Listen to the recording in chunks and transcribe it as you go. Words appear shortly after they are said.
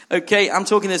Okay, I'm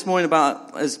talking this morning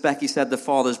about, as Becky said, the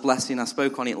Father's blessing. I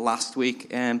spoke on it last week.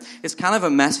 It's kind of a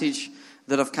message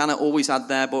that I've kind of always had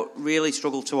there, but really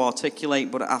struggled to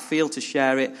articulate, but I feel to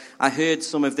share it. I heard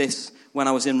some of this when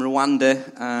I was in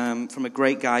Rwanda from a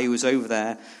great guy who was over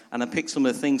there, and I picked some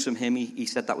of the things from him. He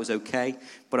said that was okay,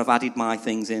 but I've added my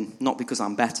things in, not because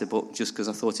I'm better, but just because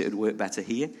I thought it would work better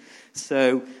here.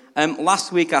 So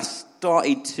last week I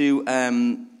started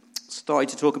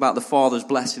to talk about the Father's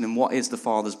blessing and what is the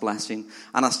Father's blessing.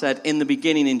 And I said, in the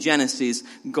beginning in Genesis,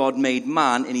 God made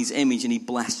man in his image and he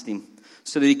blessed him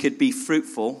so that he could be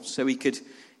fruitful, so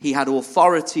he had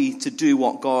authority to do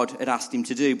what God had asked him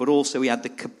to do, but also he had the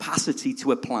capacity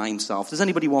to apply himself. Does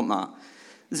anybody want that?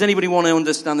 Does anybody want to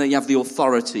understand that you have the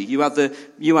authority, you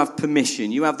have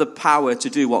permission, you have the power to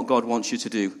do what God wants you to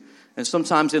do? And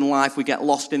sometimes in life we get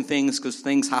lost in things because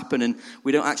things happen and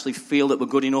we don't actually feel that we're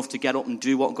good enough to get up and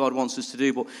do what God wants us to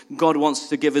do. But God wants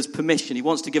to give us permission. He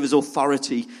wants to give us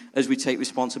authority as we take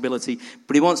responsibility.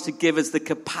 But he wants to give us the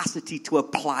capacity to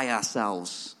apply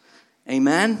ourselves.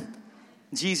 Amen?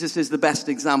 Jesus is the best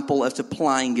example of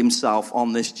applying himself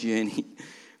on this journey.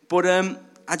 But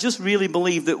I just really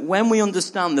believe that when we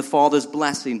understand the Father's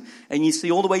blessing, and you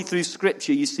see all the way through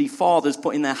Scripture, you see fathers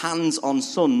putting their hands on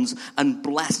sons and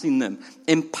blessing them,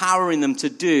 empowering them to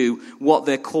do what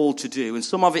they're called to do. And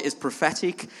some of it is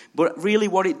prophetic, but really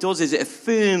what it does is it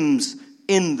affirms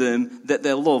in them that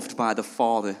they're loved by the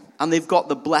Father. And they've got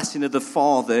the blessing of the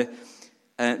Father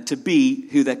to be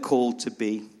who they're called to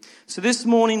be. So this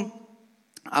morning,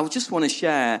 I just want to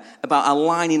share about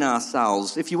aligning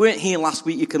ourselves. If you weren't here last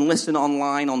week, you can listen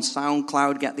online on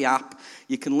SoundCloud, get the app.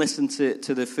 You can listen to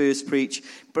the first preach.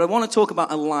 But I want to talk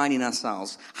about aligning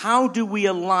ourselves. How do we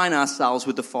align ourselves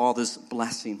with the Father's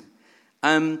blessing?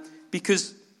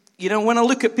 Because, when I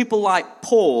look at people like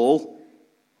Paul,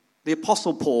 the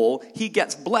Apostle Paul, he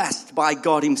gets blessed by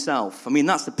God himself. I mean,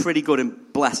 that's a pretty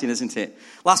good blessing, isn't it?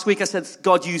 Last week I said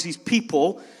God uses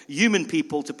people, human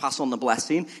people, to pass on the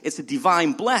blessing. It's a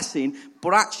divine blessing,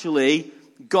 but actually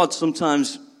God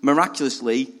sometimes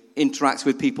miraculously interacts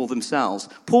with people themselves.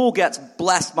 Paul gets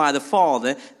blessed by the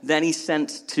Father, then he's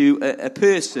sent to a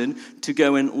person to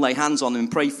go and lay hands on him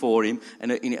and pray for him,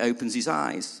 and it opens his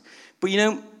eyes. But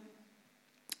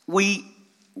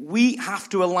we have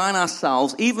to align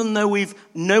ourselves, even though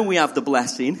we have the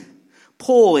blessing.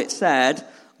 Paul, it said,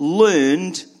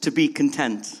 learned to be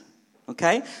content.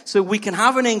 Okay? So we can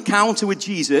have an encounter with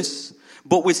Jesus,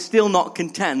 but we're still not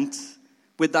content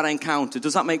with that encounter.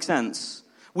 Does that make sense?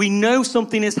 We know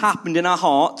something has happened in our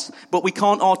hearts, but we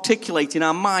can't articulate in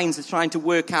our minds are trying to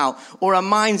work out, or our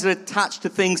minds are attached to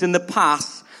things in the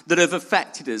past that have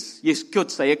affected us. You could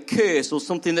say a curse or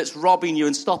something that's robbing you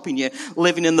and stopping you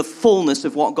living in the fullness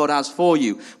of what God has for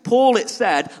you. Paul, it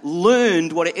said,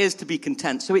 learned what it is to be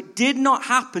content. So it did not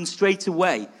happen straight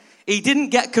away. He didn't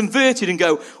get converted and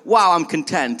go, wow, I'm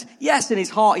content. Yes, in his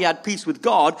heart he had peace with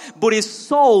God, but his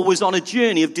soul was on a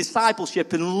journey of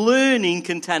discipleship and learning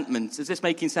contentment. Is this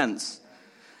making sense?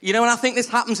 And I think this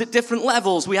happens at different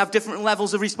levels. We have different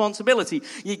levels of responsibility.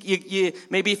 You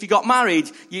maybe if you got married,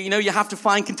 you have to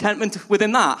find contentment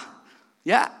within that.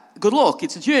 Yeah, good luck.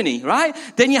 It's a journey, right?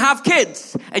 Then you have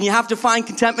kids, and you have to find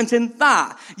contentment in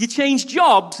that. You change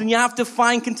jobs, and you have to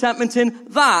find contentment in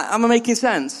that. Am I making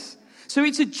sense? So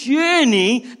it's a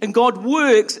journey, and God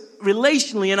works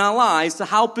relationally in our lives to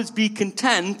help us be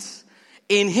content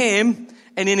in him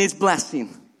and in his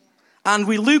blessing. And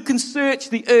we look and search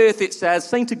the earth, it says,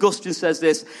 St. Augustine says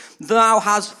this, thou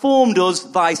hast formed us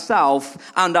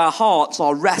thyself, and our hearts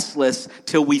are restless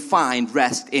till we find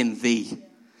rest in thee.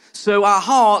 So our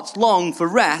hearts long for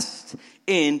rest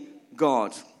in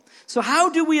God. So how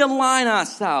do we align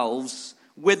ourselves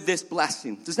with this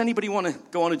blessing? Does anybody want to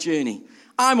go on a journey?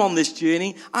 I'm on this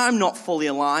journey. I'm not fully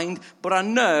aligned, but I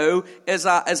know as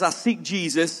I seek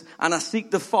Jesus and I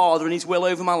seek the Father and his will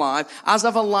over my life, as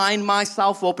I've aligned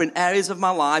myself up in areas of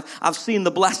my life, I've seen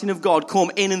the blessing of God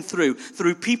come in and through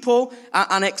people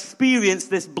and experience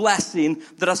this blessing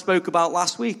that I spoke about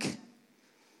last week.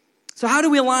 So how do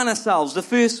we align ourselves? The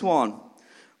first one,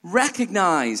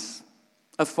 recognize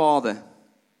a Father.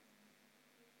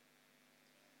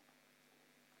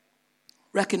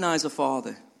 Recognize a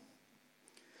Father.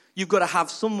 You've got to have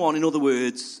someone, in other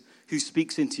words, who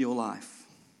speaks into your life.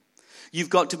 You've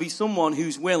got to be someone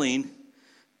who's willing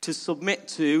to submit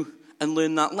to and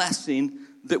learn that lesson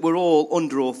that we're all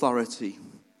under authority.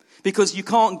 Because you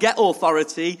can't get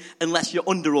authority unless you're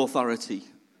under authority.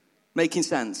 Making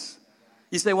sense?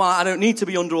 You say, well, I don't need to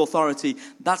be under authority.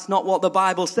 That's not what the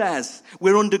Bible says.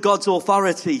 We're under God's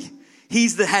authority.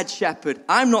 He's the head shepherd.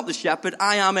 I'm not the shepherd.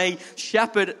 I am a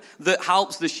shepherd that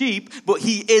helps the sheep, but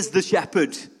he is the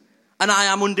shepherd. and I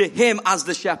am under him as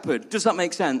the shepherd. Does that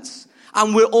make sense?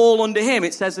 And we're all under him.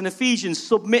 It says in Ephesians,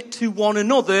 submit to one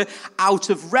another out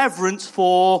of reverence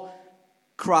for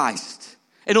Christ.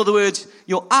 In other words,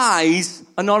 your eyes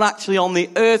are not actually on the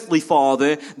earthly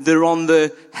father, they're on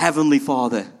the heavenly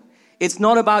Father. It's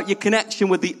not about your connection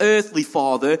with the earthly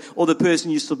father or the person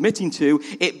you're submitting to.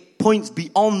 It points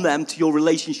beyond them to your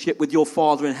relationship with your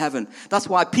Father in heaven. That's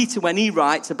why Peter, when he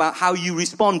writes about how you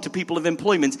respond to people of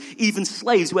employment, even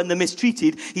slaves when they're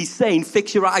mistreated, he's saying,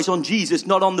 fix your eyes on Jesus,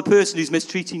 not on the person who's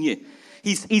mistreating you.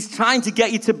 He's trying to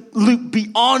get you to look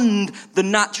beyond the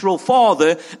natural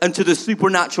father and to the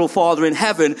supernatural Father in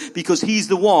heaven, because he's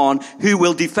the one who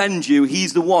will defend you.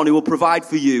 He's the one who will provide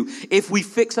for you. If we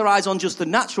fix our eyes on just the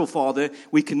natural father,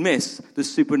 we can miss the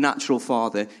supernatural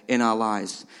Father in our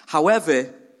lives.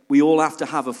 However, we all have to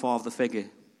have a father figure.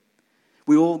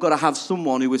 We all got to have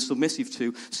someone who we're submissive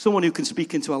to, someone who can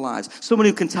speak into our lives, someone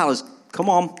who can tell us, come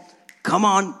on,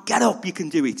 get up, you can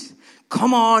do it.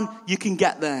 Come on, you can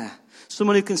get there.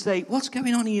 Someone who can say, what's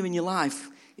going on here in your life?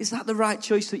 Is that the right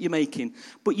choice that you're making?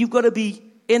 But you've got to be,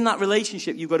 in that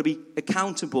relationship, you've got to be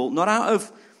accountable, not out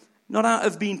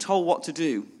of being told what to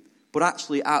do, but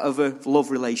actually out of a love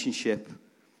relationship,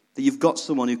 that you've got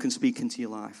someone who can speak into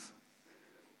your life.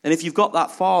 And if you've got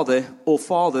that father or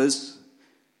fathers,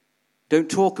 don't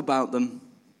talk about them,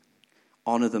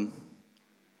 honor them.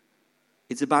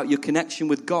 It's about your connection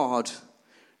with God,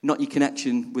 not your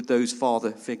connection with those father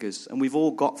figures. And we've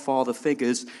all got father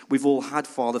figures. We've all had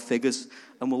father figures.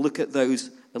 And we'll look at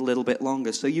those a little bit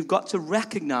longer. So you've got to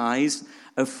recognize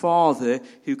a father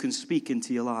who can speak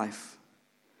into your life.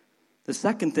 The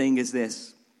second thing is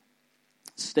this.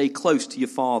 Stay close to your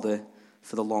father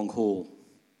for the long haul.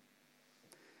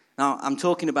 Now, I'm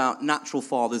talking about natural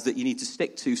fathers that you need to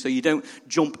stick to so you don't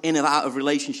jump in and out of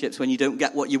relationships when you don't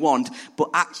get what you want,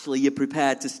 but actually you're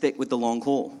prepared to stick with the long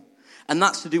haul. And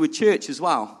that's to do with church as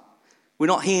well. We're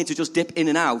not here to just dip in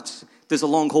and out. There's a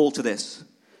long haul to this.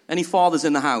 Any fathers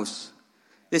in the house?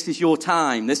 This is your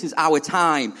time. This is our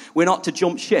time. We're not to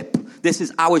jump ship. This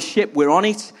is our ship. We're on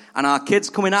it. And our kids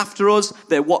coming after us,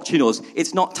 they're watching us.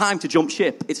 It's not time to jump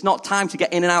ship. It's not time to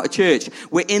get in and out of church.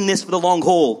 We're in this for the long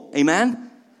haul. Amen?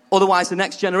 Otherwise, the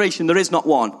next generation, there is not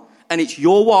one. And it's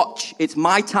your watch, it's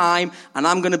my time, and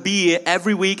I'm going to be here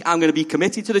every week. I'm going to be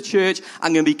committed to the church.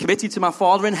 I'm going to be committed to my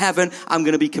Father in heaven. I'm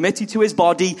going to be committed to his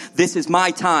body. This is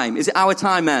my time. Is it our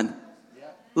time, men? Yeah.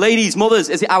 Ladies, mothers,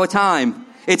 is it our time?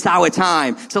 It's our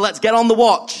time. So let's get on the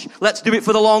watch. Let's do it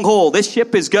for the long haul. This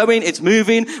ship is going, it's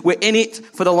moving. We're in it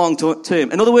for the long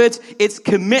term. In other words, it's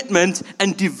commitment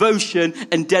and devotion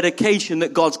and dedication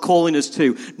that God's calling us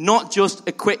to. Not just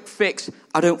a quick fix,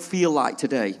 I don't feel like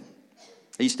today.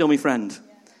 Are you still my friend?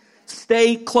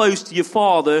 Stay close to your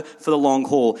father for the long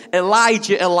haul.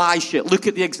 Elijah, Elisha, look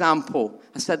at the example.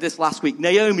 I said this last week.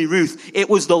 Naomi, Ruth, it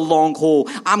was the long haul.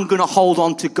 I'm going to hold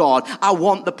on to God. I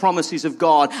want the promises of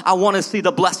God. I want to see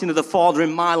the blessing of the Father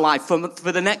in my life for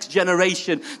the next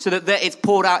generation so that it's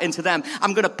poured out into them.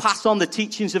 I'm going to pass on the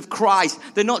teachings of Christ.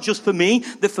 They're not just for me.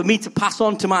 They're for me to pass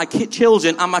on to my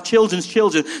children and my children's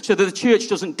children so that the church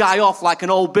doesn't die off like an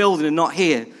old building and not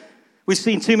here. We've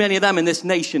seen too many of them in this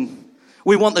nation.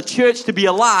 We want the church to be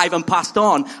alive and passed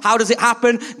on. How does it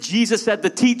happen? Jesus said the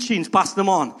teachings, pass them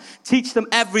on. Teach them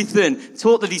everything.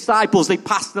 Taught the disciples, they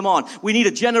pass them on. We need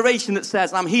a generation that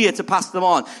says, I'm here to pass them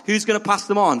on. Who's going to pass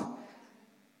them on?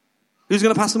 Who's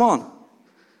going to pass them on?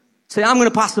 Say, I'm going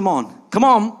to pass them on. Come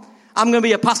on. I'm going to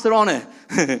be a pastor honor.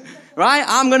 Right?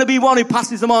 I'm going to be one who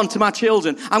passes them on to my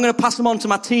children. I'm going to pass them on to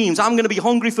my teams. I'm going to be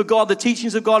hungry for God, the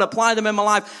teachings of God, apply them in my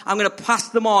life. I'm going to pass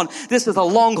them on. This is a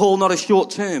long haul, not a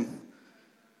short term.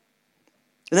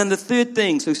 And then the third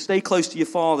thing, so stay close to your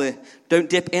father. Don't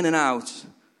dip in and out.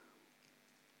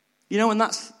 You know, and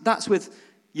that's with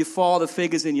your father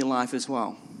figures in your life as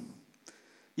well.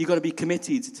 You've got to be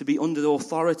committed to be under the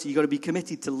authority. You've got to be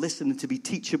committed to listen and to be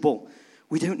teachable.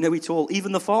 We don't know it all.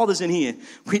 Even the fathers in here,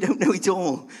 we don't know it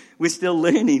all. We're still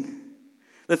learning.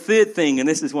 The third thing, and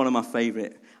this is one of my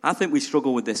favorite. I think we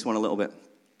struggle with this one a little bit.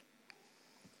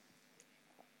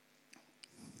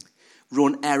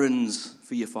 Run errands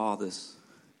for your fathers.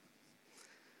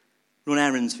 Run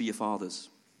errands for your fathers.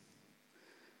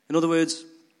 In other words,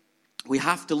 we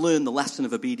have to learn the lesson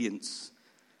of obedience.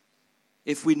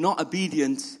 If we're not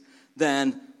obedient,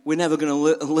 then we're never going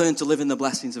to learn to live in the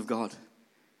blessings of God.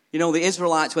 You know, the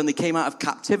Israelites, when they came out of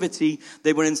captivity,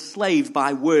 they were enslaved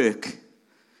by work. Do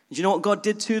you know what God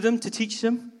did to them to teach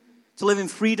them to live in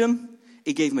freedom?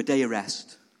 He gave them a day of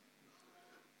rest.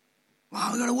 Wow,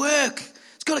 we've got to work.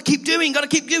 It's got to keep doing, got to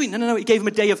keep doing. No. He gave them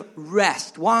a day of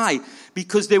rest. Why?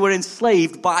 Because they were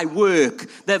enslaved by work.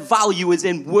 Their value is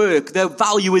in work. Their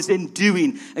value is in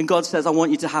doing. And God says, I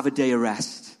want you to have a day of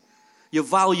rest. Your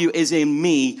value is in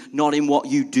me, not in what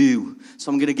you do.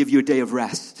 So I'm going to give you a day of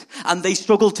rest. And they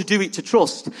struggle to do it, to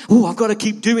trust. Oh, I've got to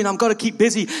keep doing. I've got to keep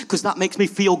busy because that makes me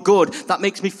feel good. That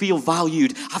makes me feel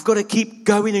valued. I've got to keep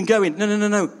going and going.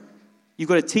 No. You've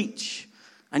got to teach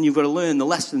and you've got to learn the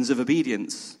lessons of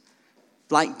obedience.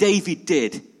 Like David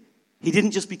did. He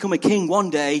didn't just become a king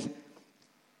one day.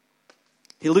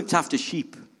 He looked after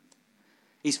sheep.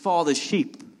 His father's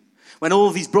sheep. When all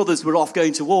of his brothers were off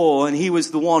going to war and he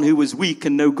was the one who was weak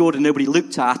and no good and nobody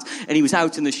looked at, and he was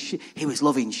out in he was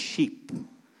loving sheep.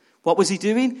 What was he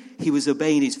doing? He was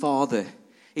obeying his father.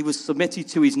 He was submitted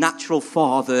to his natural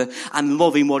father and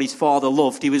loving what his father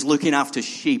loved. He was looking after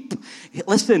sheep.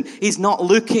 Listen, he's not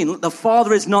looking. The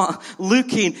father is not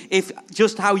looking if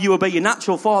just how you obey your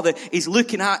natural father. He's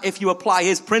looking at if you apply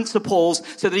his principles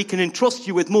so that he can entrust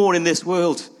you with more in this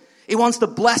world. He wants the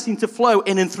blessing to flow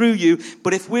in and through you.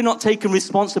 But if we're not taking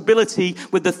responsibility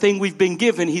with the thing we've been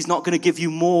given, he's not going to give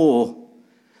you more.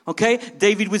 Okay?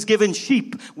 David was given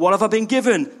sheep. What have I been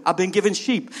given? I've been given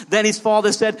sheep. Then his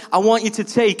father said, I want you to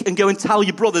take and go and tell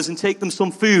your brothers and take them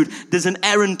some food. There's an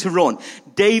errand to run.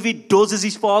 David does as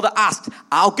his father asked.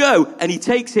 I'll go. And he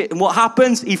takes it. And what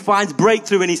happens? He finds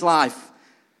breakthrough in his life.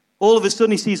 All of a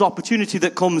sudden he sees opportunity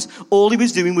that comes. All he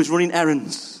was doing was running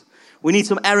errands. We need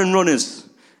some errand runners.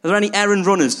 Are there any errand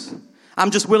runners? I'm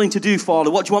just willing to do,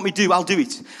 Father. What do you want me to do? I'll do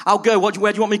it. I'll go. Where do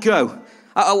you want me to go?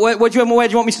 Where do you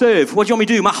want me to serve? What do you want me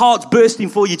to do? My heart's bursting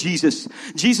for you, Jesus.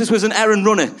 Jesus was an errand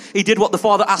runner. He did what the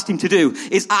Father asked him to do.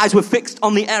 His eyes were fixed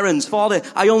on the errands. Father,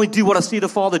 I only do what I see the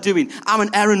Father doing. I'm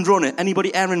an errand runner.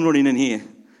 Anybody errand running in here?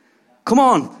 Come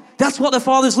on. That's what the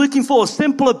Father's looking for.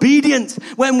 Simple obedience.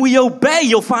 When we obey,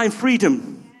 you'll find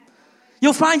freedom.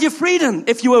 You'll find your freedom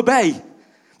if you obey.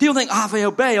 People think, if I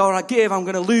obey or I give, I'm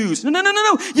going to lose. No.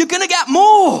 You're going to get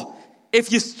more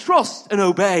if you trust and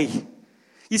obey.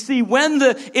 You see, when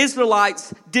the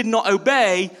Israelites did not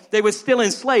obey, they were still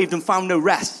enslaved and found no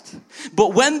rest.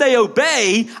 But when they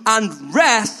obey and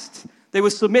rest, they were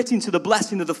submitting to the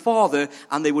blessing of the Father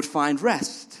and they would find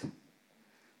rest.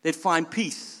 They'd find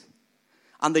peace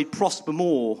and they'd prosper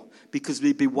more because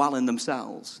they'd be well in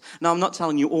themselves. Now, I'm not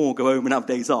telling you all go home and have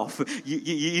days off.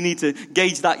 You need to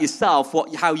gauge that yourself,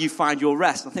 how you find your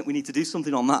rest. I think we need to do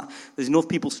something on that. There's enough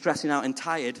people stressing out and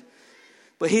tired.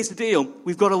 But here's the deal.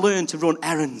 We've got to learn to run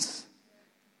errands.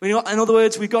 In other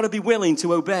words, we've got to be willing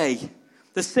to obey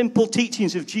the simple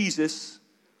teachings of Jesus.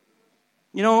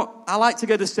 You know, I like to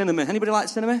go to cinema. Anybody like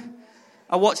cinema?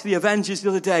 I watched The Avengers the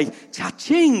other day.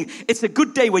 Cha-ching! It's a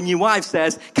good day when your wife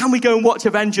says, can we go and watch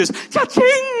Avengers?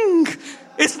 Cha-ching!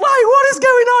 It's like, what is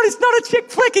going on? It's not a chick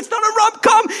flick. It's not a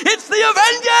rom-com. It's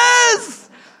The Avengers!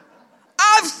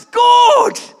 I've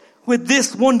scored with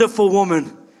this wonderful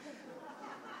woman.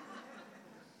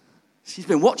 She's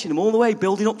been watching them all the way,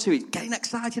 building up to it, getting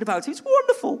excited about it. It's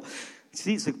wonderful.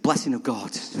 See, it's a blessing of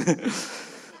God.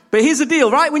 But here's the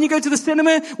deal, right? When you go to the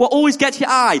cinema, what always gets your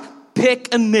eye?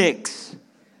 Pick and mix.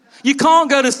 You can't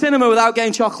go to cinema without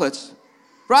getting chocolates.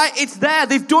 Right? It's there.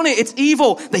 They've done it. It's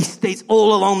evil. It's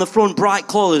all along the front, bright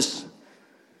colours.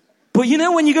 But you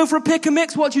know, when you go for a pick and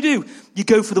mix, what do? You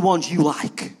go for the ones you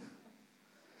like.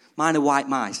 Mine are white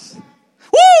mice.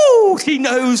 Woo! She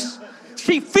knows.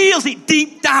 She feels it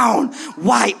deep down.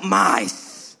 White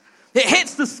mice. It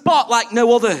hits the spot like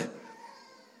no other.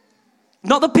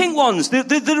 Not the pink ones.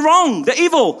 They're wrong. They're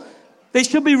evil. They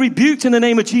should be rebuked in the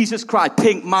name of Jesus Christ.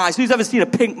 Pink mice. Who's ever seen a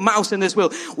pink mouse in this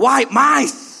world? White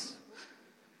mice.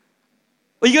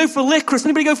 Or you go for licorice.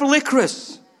 Anybody go for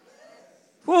licorice?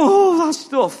 Oh, that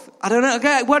stuff. I don't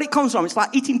know where it comes from. It's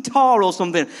like eating tar or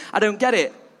something. I don't get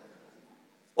it.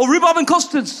 Or rhubarb and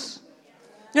custards.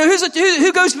 You know,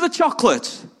 who goes for the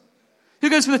chocolate? Who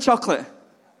goes for the chocolate?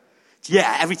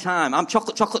 Yeah, every time. I'm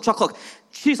chocolate.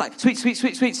 She's like,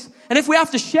 sweets. And if we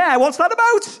have to share, what's that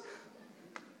about?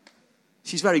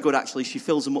 She's very good, actually. She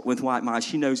fills them up with white mice.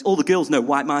 She knows. All the girls know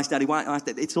white mice, daddy, white mice.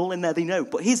 It's all in there. They know.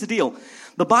 But here's the deal.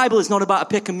 The Bible is not about a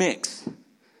pick and mix.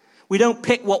 We don't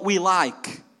pick what we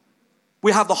like.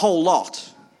 We have the whole lot.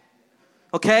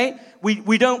 Okay?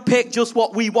 We don't pick just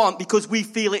what we want because we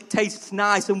feel it tastes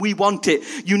nice and we want it.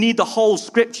 You need the whole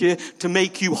scripture to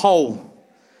make you whole.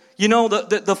 You know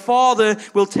that the Father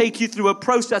will take you through a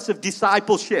process of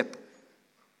discipleship.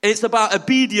 It's about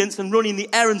obedience and running the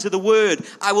errands of the word.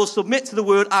 I will submit to the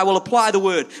word. I will apply the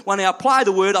word. When I apply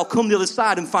the word, I'll come the other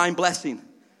side and find blessing.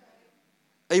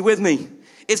 Are you with me?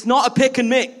 It's not a pick and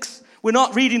mix. We're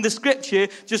not reading the scripture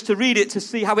just to read it to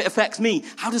see how it affects me.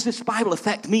 How does this Bible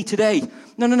affect me today?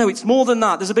 No. It's more than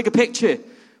that. There's a bigger picture.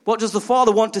 What does the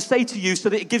Father want to say to you so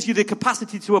that it gives you the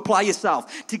capacity to apply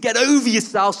yourself, to get over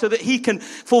yourself so that he can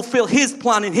fulfill his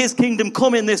plan in his kingdom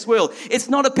come in this world? It's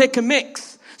not a pick and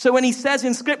mix. So when he says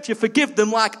in scripture, forgive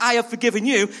them like I have forgiven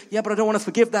you, yeah, but I don't want to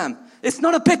forgive them. It's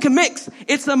not a pick and mix.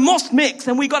 It's a must mix.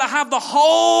 And we got to have the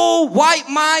whole white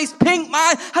mice, pink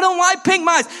mice. I don't like pink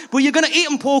mice. But you're going to eat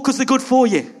them, Paul, because they're good for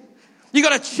you. You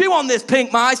got to chew on this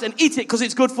pink mice and eat it because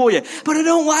it's good for you. But I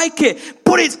don't like it.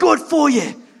 But it's good for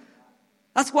you.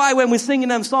 That's why when we're singing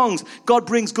them songs, God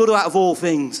brings good out of all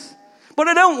things. But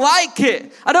I don't like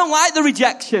it. I don't like the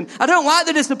rejection. I don't like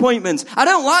the disappointments. I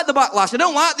don't like the backlash. I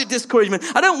don't like the discouragement.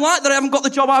 I don't like that I haven't got the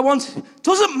job I want.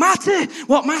 Doesn't matter.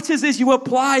 What matters is you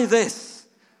apply this.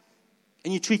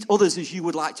 And you treat others as you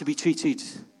would like to be treated.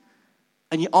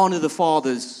 And you honor the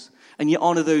fathers. And you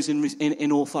honor those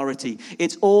in authority.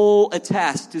 It's all a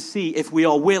test to see if we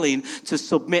are willing to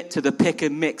submit to the pick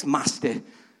and mix master,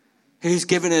 who's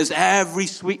given us every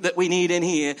sweet that we need in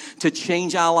here to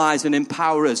change our lives and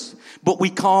empower us. But we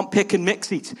can't pick and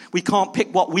mix it. We can't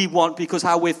pick what we want because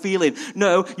how we're feeling.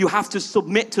 No, you have to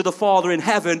submit to the Father in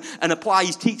heaven and apply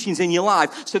his teachings in your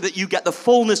life so that you get the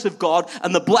fullness of God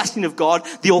and the blessing of God,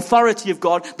 the authority of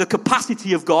God, the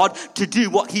capacity of God to do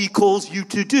what he calls you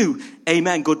to do.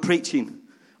 Amen. Good preaching.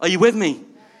 Are you with me?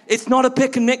 It's not a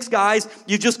pick and mix, guys.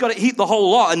 You've just got to eat the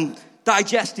whole lot and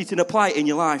digest it and apply it in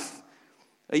your life.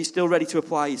 Are you still ready to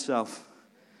apply yourself?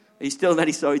 Are you still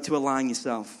ready, to align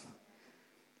yourself?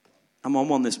 I'm on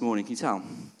one this morning, can you tell?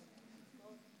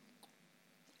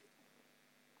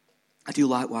 I do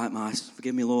like white mice.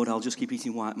 Forgive me, Lord, I'll just keep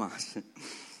eating white mice.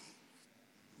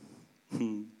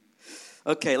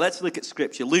 Okay, let's look at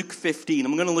scripture. Luke 15.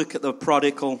 I'm going to look at the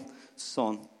prodigal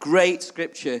son. Great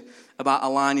scripture about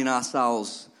aligning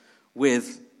ourselves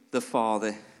with the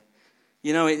Father.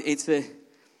 You know, it's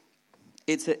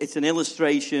an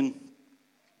illustration,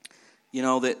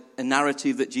 that a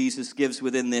narrative that Jesus gives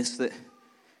within this that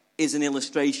is an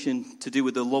illustration to do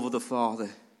with the love of the Father.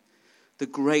 The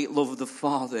great love of the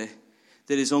Father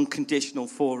that is unconditional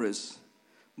for us.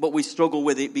 But we struggle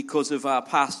with it because of our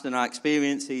past and our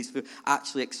experiences to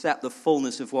actually accept the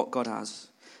fullness of what God has.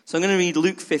 So I'm going to read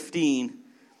Luke 15.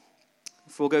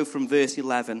 If we'll go from verse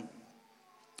 11.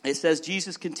 It says,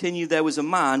 Jesus continued, there was a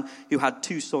man who had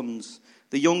 2 sons.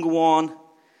 The younger one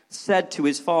said to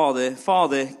his father,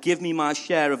 Father, give me my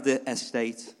share of the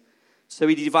estate. So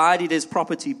he divided his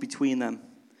property between them.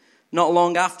 Not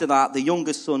long after that, the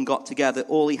youngest son got together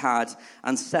all he had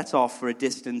and set off for a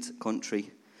distant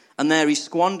country. And there he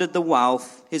squandered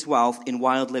his wealth in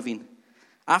wild living.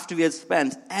 After he had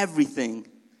spent everything,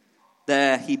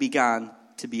 there he began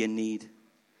to be in need.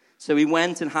 So he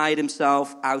went and hired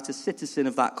himself out a citizen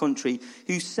of that country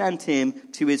who sent him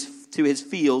to his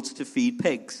fields to feed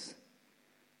pigs.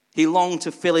 He longed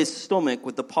to fill his stomach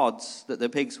with the pods that the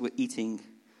pigs were eating,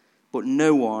 but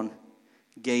no one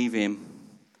gave him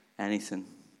anything.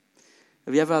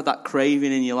 Have you ever had that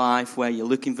craving in your life where you're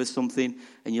looking for something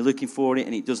and you're looking for it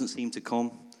and it doesn't seem to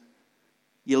come?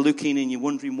 You're looking and you're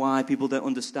wondering why people don't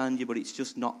understand you, but it's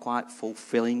just not quite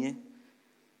fulfilling you.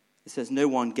 It says no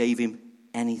one gave him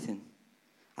anything.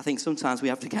 I think sometimes we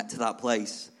have to get to that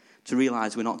place to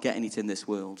realize we're not getting it in this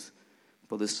world,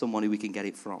 but there's someone who we can get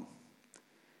it from.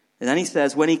 And then he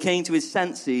says, when he came to his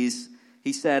senses,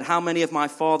 he said, how many of my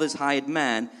father's hired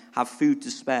men have food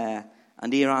to spare,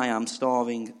 and here I am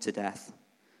starving to death?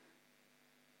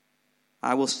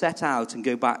 I will set out and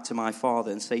go back to my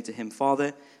father and say to him,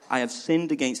 Father, I have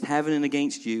sinned against heaven and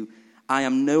against you. I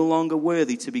am no longer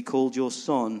worthy to be called your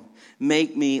son.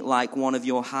 Make me like one of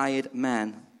your hired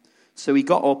men. So he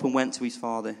got up and went to his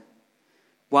father.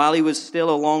 While he was still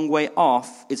a long way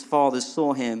off, his father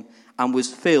saw him and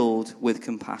was filled with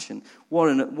compassion.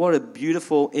 What a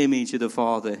beautiful image of the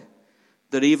Father.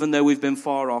 That even though we've been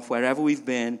far off, wherever we've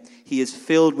been, he is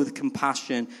filled with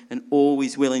compassion and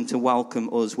always willing to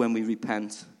welcome us when we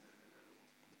repent.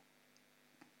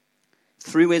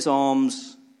 Threw his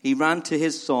arms, he ran to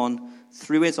his son,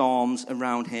 threw his arms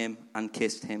around him and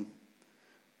kissed him.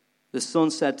 The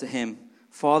son said to him,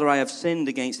 Father, I have sinned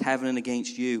against heaven and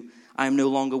against you. I am no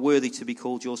longer worthy to be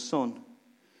called your son.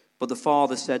 But the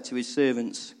father said to his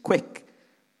servants, quick,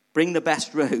 bring the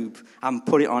best robe and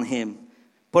put it on him.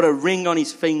 Put a ring on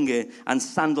his finger and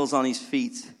sandals on his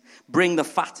feet. Bring the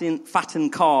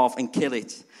fattened calf and kill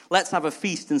it. Let's have a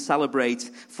feast and celebrate.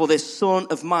 For this son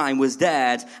of mine was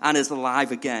dead and is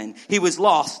alive again. He was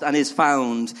lost and is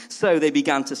found. So they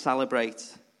began to celebrate.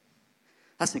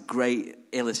 That's a great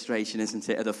illustration, isn't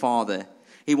it, of the Father.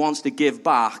 He wants to give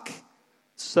back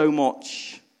so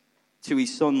much to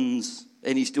his sons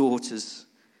and his daughters.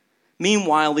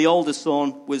 Meanwhile, the older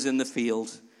son was in the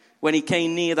field. When he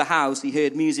came near the house, he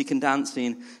heard music and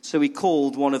dancing. So he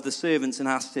called one of the servants and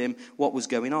asked him what was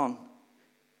going on.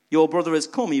 Your brother has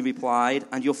come, he replied,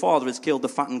 and your father has killed the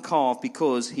fattened calf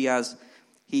because he has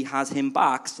him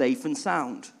back safe and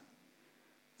sound.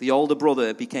 The older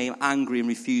brother became angry and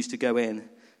refused to go in.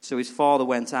 So his father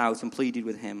went out and pleaded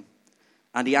with him.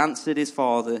 And he answered his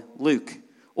father, look,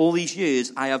 all these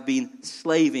years I have been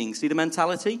slaving. See the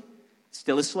mentality?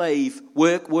 Still a slave.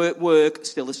 Work, work, work,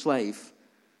 still a slave.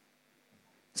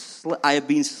 I have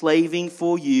been slaving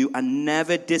for you and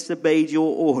never disobeyed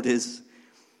your orders.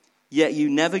 Yet you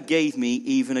never gave me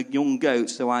even a young goat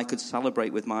so I could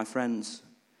celebrate with my friends.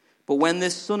 But when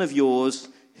this son of yours,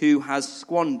 who has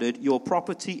squandered your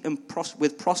property and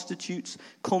with prostitutes,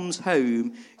 comes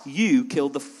home, you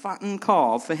killed the fattened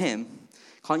calf for him.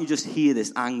 Can't you just hear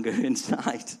this anger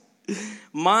inside?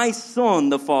 My son,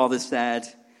 the father said,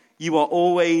 you are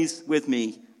always with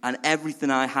me, and everything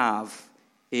I have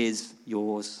is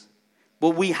yours.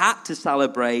 But we had to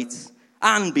celebrate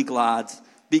and be glad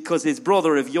because his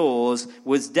brother of yours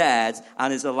was dead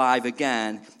and is alive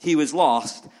again. He was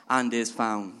lost and is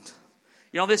found.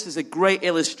 You know, this is a great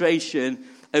illustration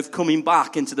of coming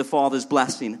back into the Father's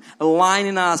blessing,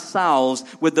 aligning ourselves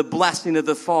with the blessing of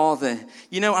the Father.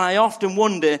 You know, and I often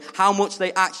wonder how much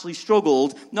they actually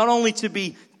struggled, not only to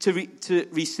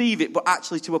receive it, but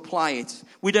actually to apply it.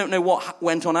 We don't know what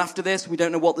went on after this. We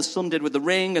don't know what the son did with the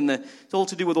ring, and it's all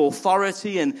to do with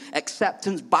authority and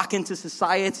acceptance back into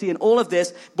society and all of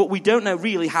this, but we don't know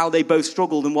really how they both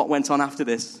struggled and what went on after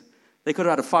this. They could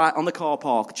have had a fight on the car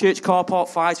park, church car park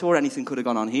fight, or anything could have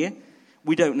gone on here.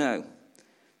 We don't know.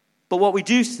 But what we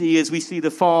do see is we see the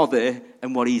Father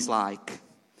and what he's like.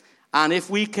 And if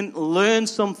we can learn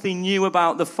something new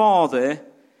about the Father,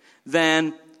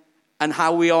 then, and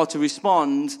how we are to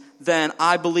respond, then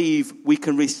I believe we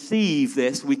can receive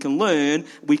this, we can learn,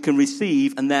 we can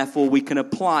receive, and therefore we can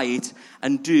apply it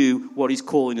and do what he's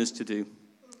calling us to do.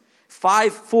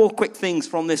 4 quick things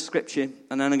from this scripture,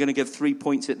 and then I'm going to give 3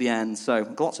 points at the end.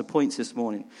 So, lots of points this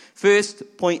morning.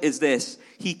 First point is this: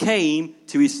 he came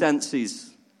to his senses.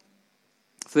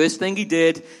 First thing he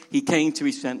did, he came to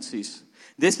his senses.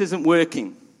 This isn't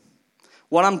working.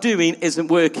 What I'm doing isn't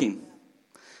working.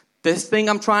 This thing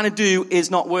I'm trying to do is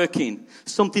not working.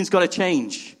 Something's got to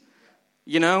change.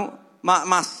 You know,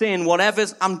 my sin, whatever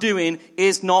I'm doing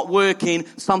is not working.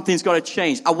 Something's got to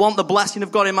change. I want the blessing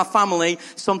of God in my family.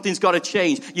 Something's got to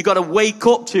change. You got to wake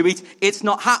up to it. It's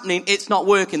not happening. It's not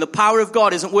working. The power of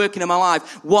God isn't working in my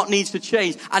life. What needs to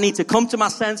change? I need to come to my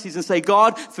senses and say,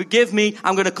 God, forgive me.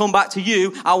 I'm going to come back to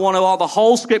you. I want to have the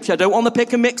whole scripture. I don't want the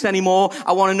pick and mix anymore.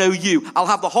 I want to know you. I'll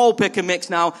have the whole pick and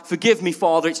mix now. Forgive me,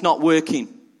 Father. It's not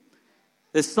working.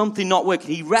 There's something not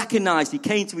working. He recognized, he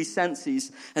came to his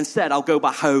senses and said, I'll go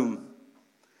back home.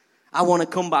 I want to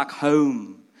come back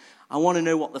home. I want to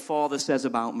know what the Father says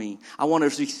about me. I want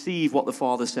to receive what the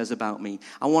Father says about me.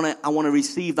 I want to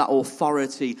receive that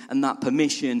authority and that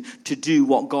permission to do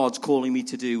what God's calling me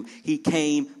to do. He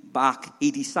came back.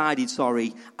 He decided,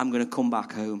 I'm going to come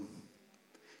back home.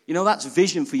 You know, that's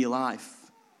vision for your life.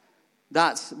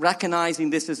 That's recognizing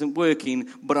this isn't working,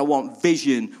 but I want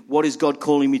vision. What is God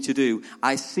calling me to do?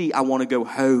 I want to go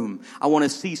home. I want to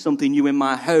see something new in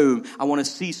my home. I want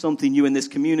to see something new in this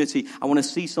community. I want to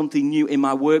see something new in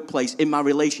my workplace, in my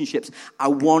relationships. I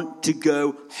want to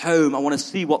go home. I want to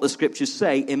see what the scriptures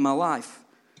say in my life.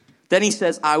 Then he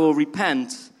says, I will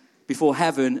repent before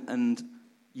heaven and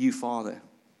you, Father.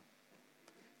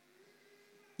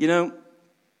 You know,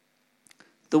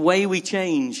 the way we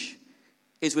change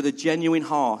is with a genuine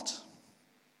heart.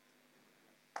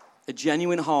 A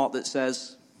genuine heart that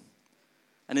says,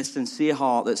 and a sincere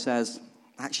heart that says,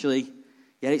 actually,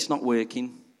 yeah, it's not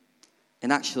working.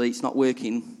 And actually, it's not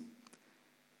working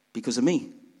because of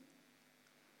me.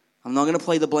 I'm not going to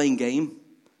play the blame game.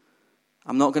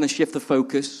 I'm not going to shift the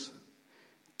focus.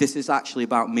 This is actually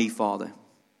about me, Father.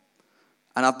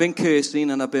 And I've been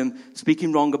cursing and I've been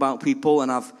speaking wrong about people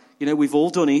and we've all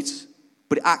done it.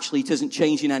 But it isn't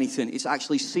changing anything. It's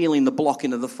actually sealing the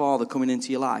blocking of the Father coming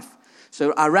into your life.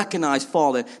 So I recognize,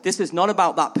 Father, this is not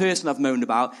about that person I've moaned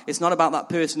about. It's not about that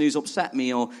person who's upset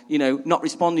me or, not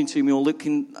responding to me or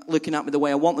looking at me the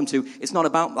way I want them to. It's not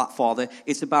about that, Father.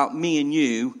 It's about me and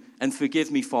you. And forgive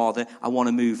me, Father. I want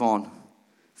to move on.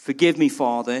 Forgive me,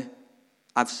 Father.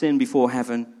 I've sinned before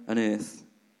heaven and earth.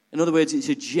 In other words, it's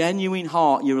a genuine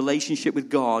heart, your relationship with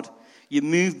God. You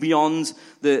move beyond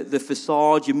the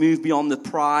facade, you move beyond the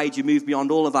pride, you move beyond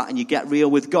all of that, and you get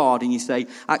real with God, and you say,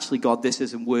 actually, God, this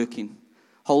isn't working.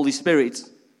 Holy Spirit,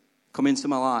 come into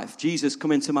my life. Jesus,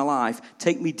 come into my life.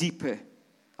 Take me deeper.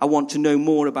 I want to know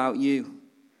more about you.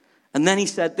 And then he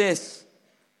said this.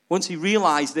 Once he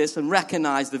realized this and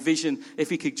recognized the vision, if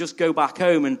he could just go back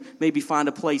home and maybe find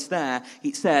a place there,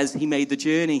 it says he made the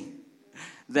journey.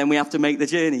 Then we have to make the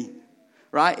journey,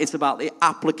 right? It's about the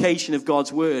application of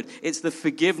God's word. It's the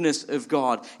forgiveness of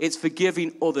God. It's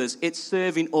forgiving others. It's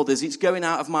serving others. It's going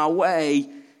out of my way.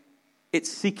 It's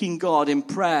seeking God in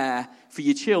prayer for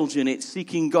your children. It's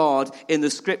seeking God in the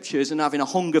scriptures and having a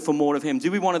hunger for more of him.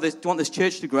 Do we want this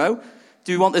church to grow?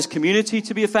 Do we want this community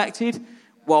to be affected?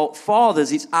 Well,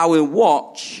 fathers, it's our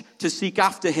watch to seek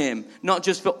after him, not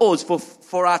just for us,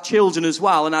 for our children as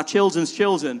well and our children's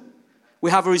children. We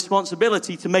have a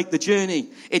responsibility to make the journey.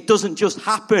 It doesn't just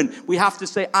happen. We have to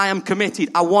say, I am committed.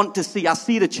 I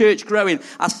see the church growing.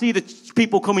 I see the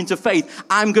people coming to faith.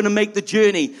 I'm going to make the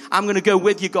journey. I'm going to go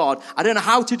with you, God. I don't know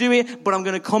how to do it, but I'm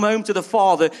going to come home to the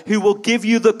Father who will give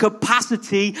you the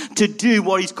capacity to do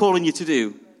what he's calling you to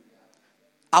do.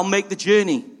 I'll make the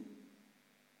journey.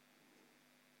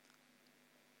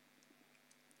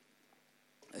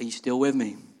 Are you still with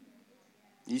me?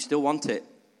 You still want it?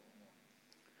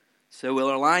 So we're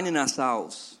aligning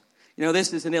ourselves. You know,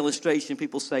 this is an illustration,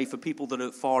 people say, for people that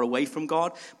are far away from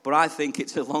God. But I think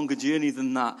it's a longer journey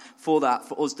than that, for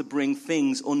us to bring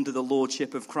things under the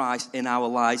lordship of Christ in our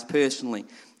lives personally.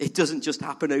 It doesn't just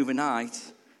happen overnight.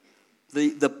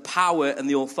 The power and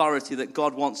the authority that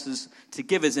God wants us to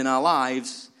give us in our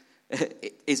lives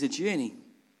is a journey.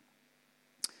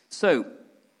 So,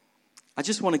 I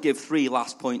just want to give 3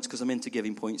 last points because I'm into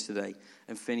giving points today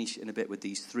and finish in a bit with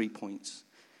these 3 points.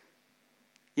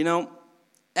 You know,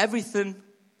 everything,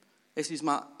 this is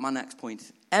my next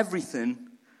point. Everything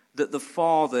that the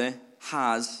Father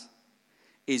has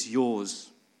is yours.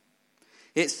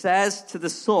 It says to the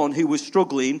son who was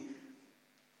struggling,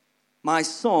 my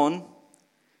son,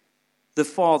 the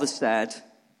Father said,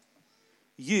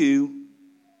 you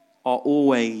are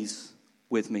always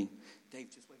with me. Dave,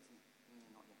 just wait for me.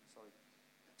 Not yet, sorry.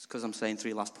 It's because I'm saying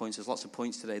 3 last points. There's lots of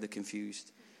points today, they're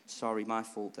confused. Sorry, my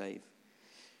fault, Dave.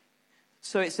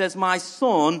 So it says, my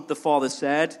son, the Father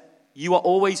said, you are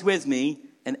always with me,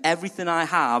 and everything I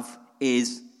have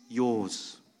is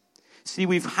yours. See,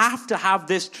 we have to have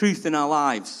this truth in our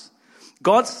lives.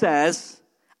 God says,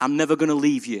 I'm never going to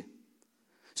leave you.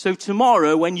 So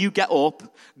tomorrow, when you get up,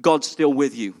 God's still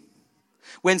with you.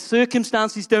 When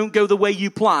circumstances don't go the way you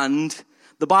planned,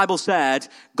 the Bible said,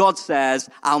 God says,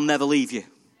 I'll never leave you.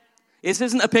 This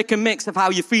isn't a pick and mix of how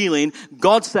you're feeling.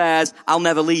 God says, I'll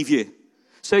never leave you.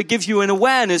 So it gives you an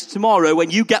awareness tomorrow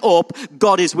when you get up,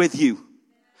 God is with you.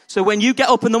 So when you get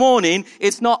up in the morning,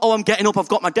 it's not, I'm getting up, I've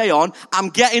got my day on. I'm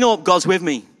getting up, God's with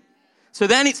me. So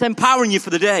then it's empowering you for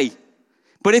the day.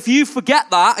 But if you forget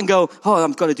that and go,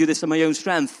 I've got to do this in my own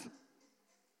strength.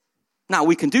 Now,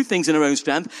 we can do things in our own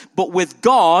strength, but with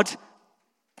God,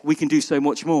 we can do so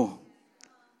much more.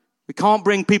 We can't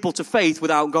bring people to faith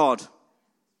without God.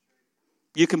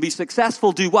 You can be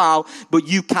successful, do well, but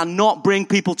you cannot bring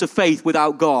people to faith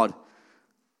without God.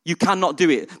 You cannot do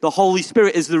it. The Holy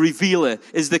Spirit is the revealer,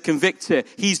 is the convictor.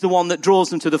 He's the one that draws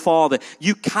them to the Father.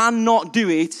 You cannot do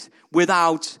it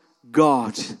without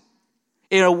God.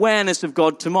 In awareness of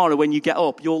God tomorrow when you get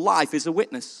up, your life is a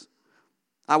witness.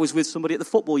 I was with somebody at the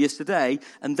football yesterday,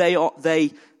 and they go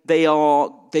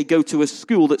to a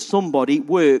school that somebody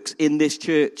works in this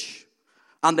church.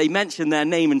 And they mentioned their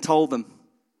name and told them.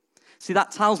 See,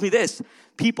 that tells me this.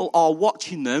 People are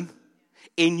watching them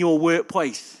in your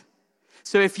workplace.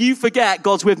 So if you forget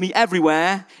God's with me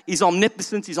everywhere, he's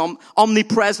omnipotent, he's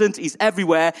omnipresent, he's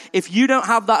everywhere. If you don't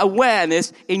have that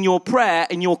awareness in your prayer,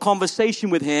 in your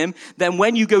conversation with him, then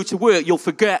when you go to work, you'll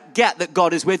forget that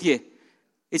God is with you.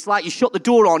 It's like you shut the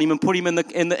door on him and put him in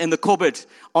the cupboard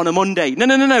on a Monday.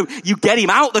 No. You get him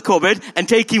out the cupboard and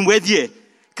take him with you.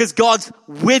 Because God's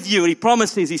with you, and he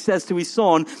promises, he says to his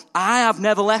son, I have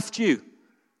never left you.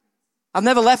 I've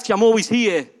never left you, I'm always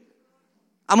here.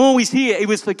 I'm always here. He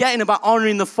was forgetting about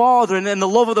honoring the Father and then the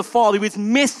love of the Father. He was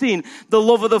missing the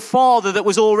love of the Father that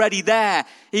was already there.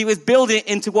 He was building it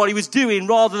into what he was doing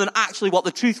rather than actually what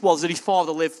the truth was, that his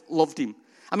Father loved him.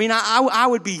 I mean, I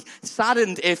would be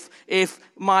saddened if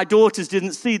my daughters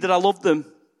didn't see that I loved them.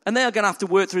 And they're going to have to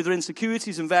work through their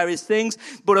insecurities and various things.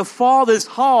 But a father's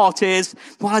heart is,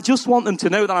 I just want them to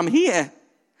know that I'm here.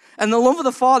 And the love of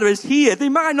the Father is here. They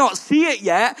might not see it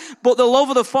yet, but the love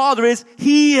of the Father is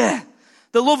here.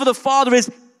 The love of the Father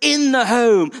is in the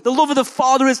home. The love of the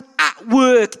Father is at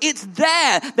work. It's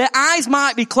there. Their eyes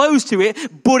might be closed to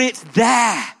it, but it's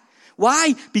there.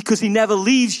 Why? Because he never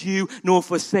leaves you nor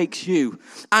forsakes you.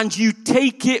 And you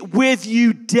take it with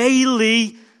you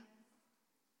daily,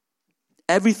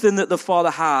 Everything that the Father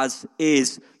has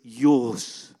is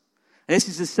yours. And this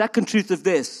is the second truth of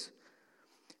this.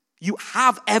 You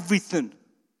have everything.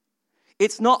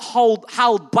 It's not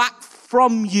held back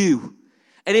from you.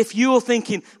 And if you're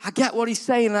thinking, I get what he's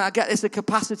saying, and I get there's a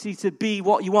capacity to be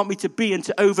what you want me to be and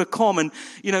to overcome and,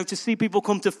 to see people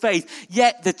come to faith.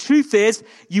 Yet the truth is,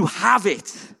 you have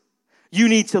it. You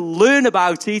need to learn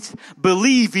about it,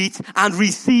 believe it, and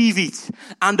receive it,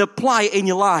 and apply it in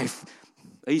your life.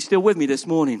 Are you still with me this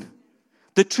morning?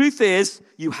 The truth is,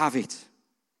 you have it.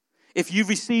 If you've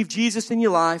received Jesus in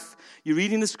your life, you're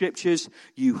reading the scriptures,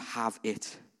 you have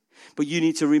it. But you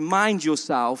need to remind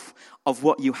yourself of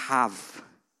what you have.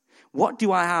 What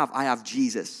do I have? I have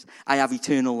Jesus. I have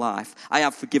eternal life. I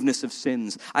have forgiveness of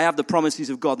sins. I have the promises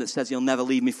of God that says he'll never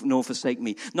leave me nor forsake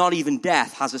me. Not even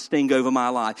death has a sting over my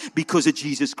life because of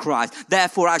Jesus Christ.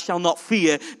 Therefore I shall not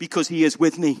fear because he is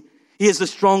with me. He is the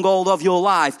stronghold of your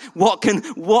life. What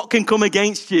can come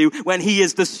against you when he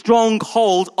is the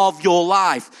stronghold of your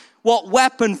life? What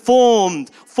weapon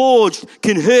forged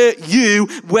can hurt you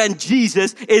when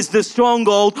Jesus is the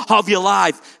stronghold of your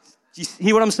life? Do you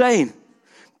hear what I'm saying?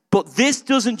 But this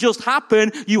doesn't just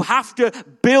happen. You have to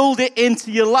build it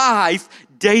into your life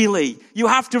daily. You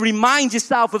have to remind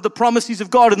yourself of the promises of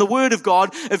God and the word of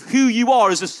God, of who you are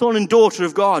as a son and daughter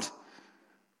of God.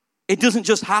 It doesn't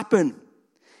just happen.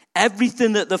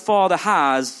 Everything that the Father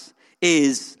has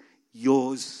is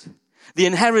yours. The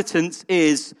inheritance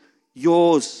is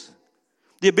yours.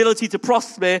 The ability to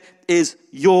prosper is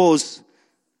yours.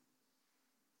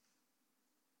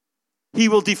 He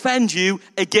will defend you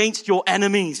against your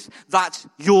enemies. That's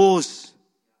yours.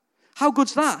 How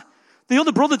good's that? The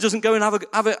other brother doesn't go and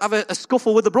have a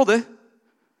scuffle with the brother.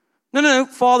 No.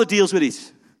 Father deals with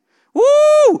it.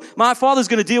 Woo! My Father's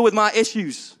going to deal with my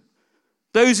issues.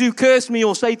 Those who curse me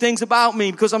or say things about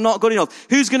me because I'm not good enough.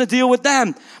 Who's going to deal with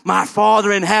them? My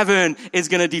Father in heaven is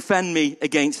going to defend me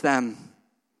against them.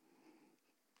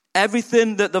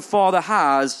 Everything that the Father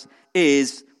has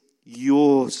is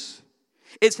yours.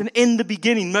 It's an in the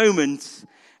beginning moment.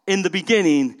 In the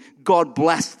beginning, God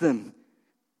blessed them.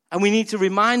 And we need to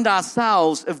remind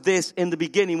ourselves of this in the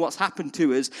beginning, what's happened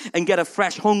to us, and get a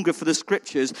fresh hunger for the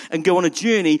scriptures and go on a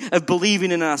journey of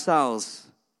believing in ourselves.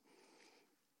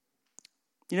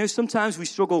 Sometimes we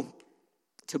struggle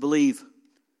to believe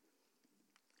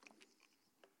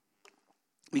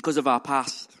because of our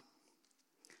past,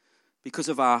 because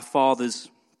of our father's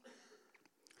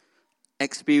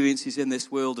experiences in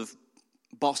this world of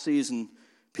bosses and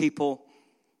people.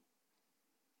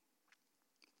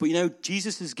 But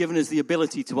Jesus has given us the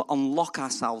ability to unlock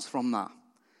ourselves from that.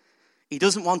 He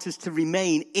doesn't want us to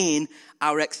remain in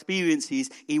our experiences.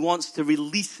 He wants to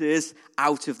release us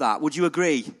out of that. Would you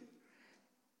agree?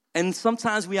 And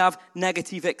sometimes we have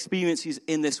negative experiences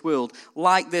in this world.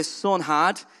 Like this son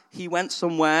had. He went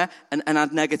somewhere and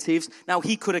had negatives. Now,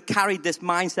 he could have carried this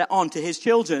mindset on to his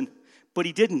children, but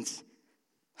he didn't.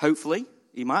 Hopefully,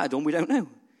 he might have done, we don't know.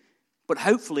 But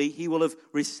hopefully, he will have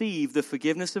received the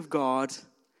forgiveness of God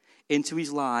into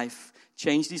his life,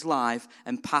 changed his life,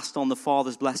 and passed on the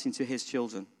Father's blessing to his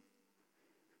children.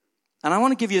 And I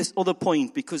want to give you this other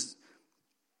point because,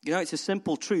 it's a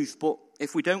simple truth, but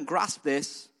if we don't grasp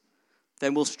this,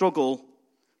 then we'll struggle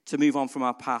to move on from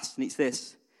our past. And it's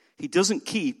this: he doesn't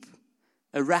keep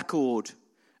a record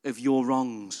of your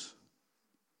wrongs.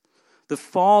 The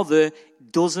Father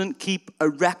doesn't keep a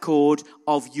record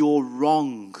of your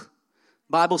wrong.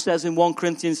 The Bible says in 1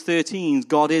 Corinthians 13,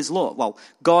 God is love. Well,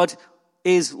 God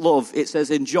is love, it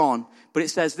says in John. But it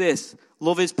says this: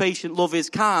 love is patient, love is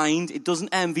kind. It doesn't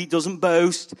envy, it doesn't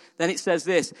boast. Then it says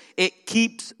this: it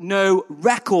keeps no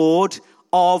record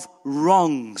of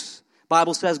wrongs.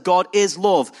 Bible says God is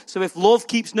love. So if love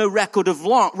keeps no record of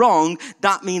wrong,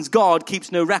 that means God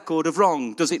keeps no record of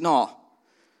wrong, does it not?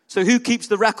 So who keeps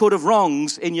the record of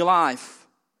wrongs in your life?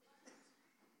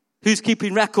 Who's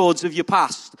keeping records of your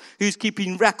past? Who's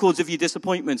keeping records of your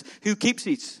disappointments? Who keeps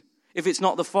it? If it's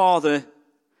not the Father,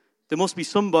 there must be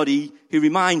somebody who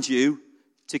reminds you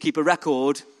to keep a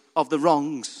record of the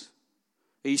wrongs.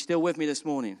 Are you still with me this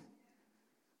morning?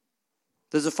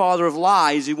 There's a father of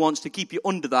lies who wants to keep you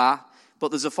under that, but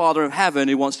there's a Father of heaven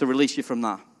who wants to release you from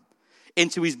that.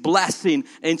 Into his blessing,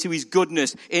 into his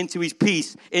goodness, into his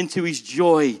peace, into his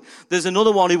joy. There's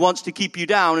another one who wants to keep you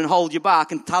down and hold you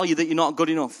back and tell you that you're not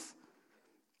good enough.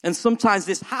 And sometimes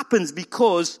this happens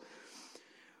because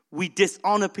we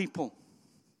dishonor people.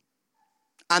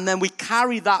 And then we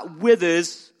carry that with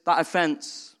us, that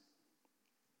offense.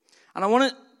 And I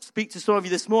want to speak to some of you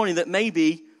this morning that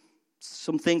maybe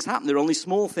some things happen. They're only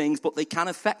small things, but they can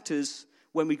affect us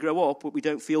when we grow up, but we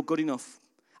don't feel good enough.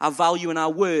 Our value and our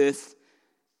worth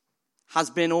has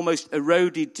been almost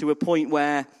eroded to a point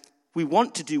where we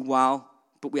want to do well,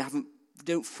 but we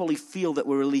don't fully feel that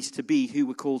we're released to be who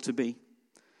we're called to be.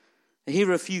 And here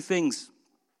are a few things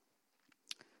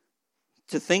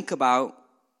to think about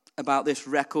this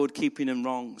record keeping and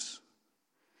wrongs.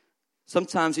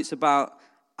 Sometimes it's about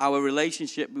our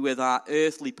relationship with our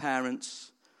earthly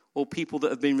parents or people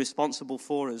that have been responsible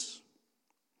for us.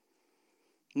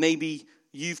 Maybe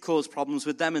you've caused problems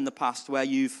with them in the past where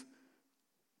you've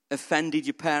offended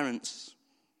your parents.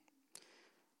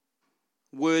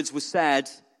 Words were said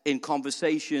in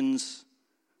conversations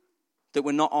that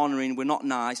were not honoring, were not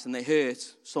nice, and they hurt.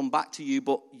 Some back to you,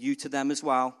 but you to them as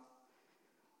well.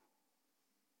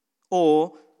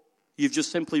 Or you've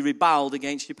just simply rebelled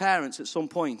against your parents at some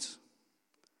point.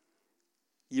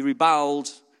 You rebelled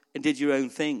and did your own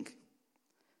thing.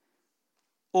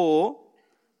 Or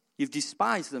you've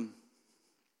despised them.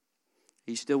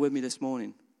 Are you still with me this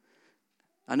morning?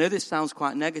 I know this sounds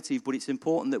quite negative, but it's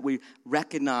important that we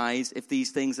recognize if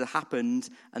these things have happened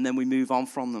and then we move on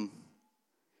from them.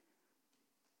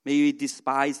 Maybe you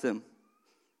despised them.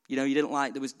 You know, you didn't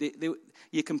like,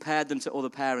 you compared them to other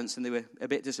parents and they were a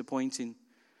bit disappointing.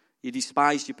 You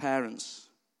despised your parents.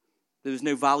 There was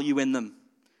no value in them.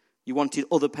 You wanted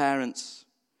other parents.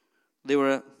 They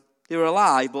were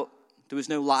alive, but there was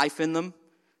no life in them.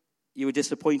 You were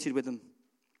disappointed with them.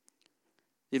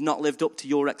 They've not lived up to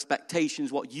your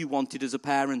expectations, what you wanted as a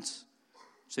parent.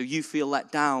 So you feel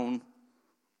let down.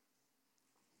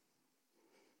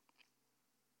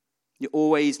 You're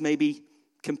always maybe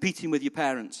competing with your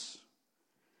parents.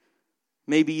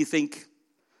 Maybe you think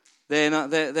they're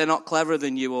not cleverer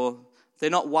than you, or they're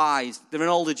not wise. They're an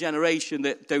older generation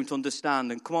that don't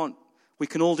understand. And come on, we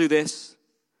can all do this.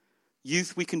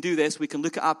 Youth, we can do this. We can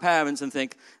look at our parents and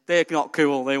think, they're not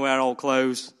cool. They wear old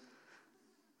clothes.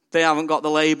 They haven't got the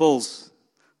labels.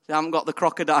 They haven't got the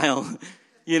crocodile.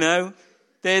 You know?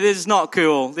 They're just not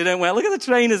cool. They don't wear, look at the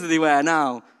trainers that they wear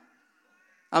now.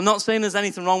 I'm not saying there's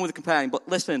anything wrong with comparing, but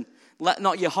listen, let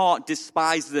not your heart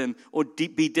despise them or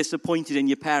be disappointed in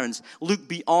your parents. Look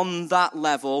beyond that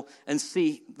level and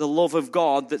see the love of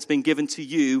God that's been given to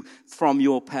you from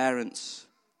your parents.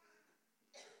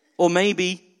 Or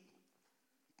maybe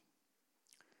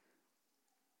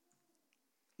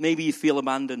you feel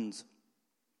abandoned.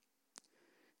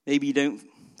 Maybe you don't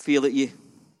feel that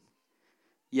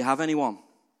you have anyone.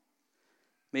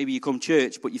 Maybe you come to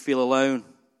church, but you feel alone.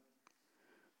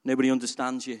 Nobody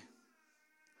understands you.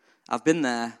 I've been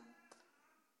there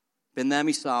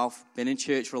myself, been in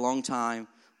church for a long time,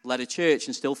 led a church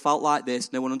and still felt like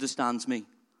this. No one understands me.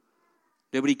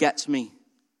 Nobody gets me.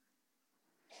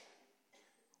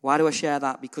 Why do I share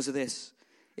that? Because of this.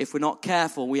 If we're not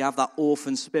careful, we have that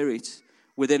orphan spirit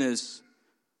within us.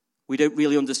 We don't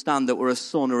really understand that we're a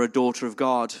son or a daughter of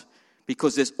God,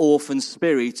 because this orphan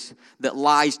spirit that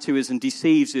lies to us and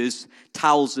deceives us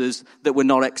tells us that we're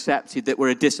not accepted, that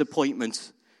we're a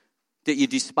disappointment, that you're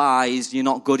despised, you're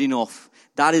not good enough.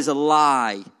 That is a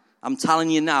lie. I'm telling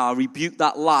you now, I rebuke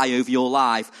that lie over your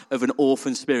life of an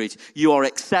orphan spirit. You are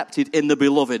accepted in the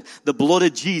beloved. The blood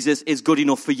of Jesus is good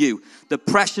enough for you. The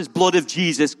precious blood of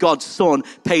Jesus, God's Son,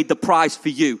 paid the price for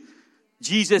you.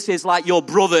 Jesus is like your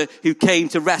brother who came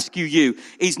to rescue you.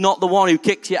 He's not the one who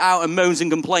kicks you out and moans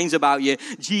and complains about you.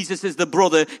 Jesus is the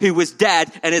brother who was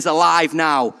dead and is alive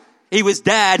now. He was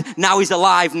dead, now he's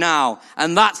alive now.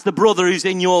 And that's the brother who's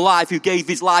in your life, who gave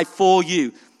his life for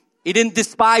you. He didn't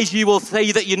despise you or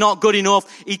say that you're not good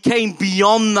enough. He came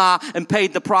beyond that and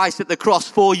paid the price at the cross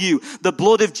for you. The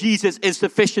blood of Jesus is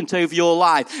sufficient over your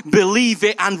life. Believe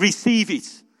it and receive it.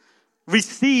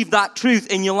 Receive that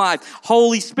truth in your life.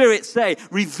 Holy Spirit, say,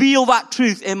 reveal that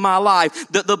truth in my life,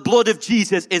 that the blood of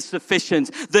Jesus is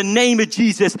sufficient. The name of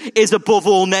Jesus is above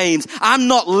all names. I'm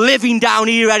not living down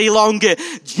here any longer.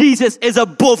 Jesus is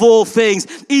above all things.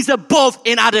 He's above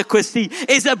inadequacy.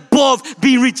 He's above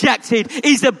being rejected.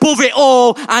 He's above it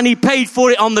all, and he paid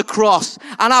for it on the cross.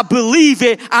 And I believe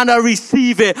it and I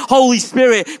receive it. Holy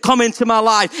Spirit, come into my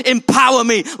life. Empower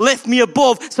me. Lift me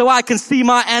above so I can see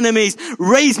my enemies.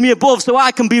 Raise me above so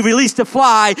I can be released to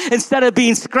fly instead of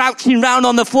being crouching round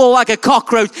on the floor like a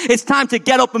cockroach. It's time to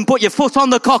get up and put your foot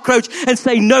on the cockroach and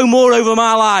say, no more over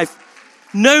my life.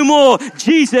 No more.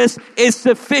 Jesus is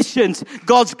sufficient.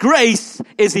 God's grace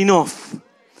is enough.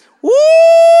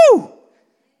 Woo!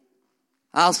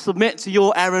 I'll submit to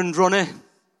your errand runner.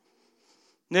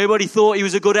 Nobody thought he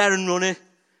was a good errand runner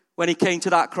when he came to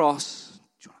that cross.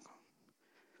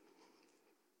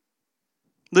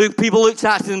 People looked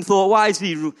at him and thought, why is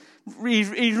he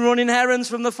he's running errands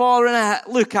from the Father? And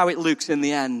look how it looks in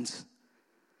the end.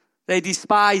 They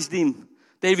despised him.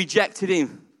 They rejected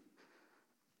him.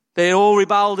 They all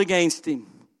rebelled against him.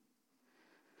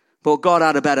 But God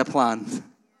had a better plan.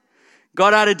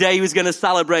 God had a day he was going to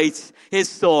celebrate his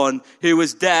son who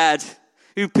was dead,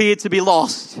 who appeared to be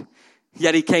lost.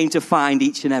 Yet he came to find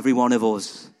each and every one of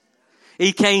us.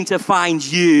 He came to find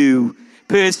you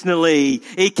personally.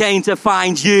 He came to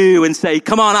find you and say,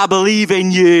 come on, I believe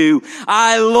in you.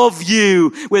 I love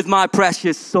you with my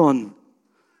precious son.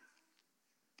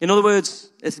 In other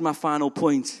words, this is my final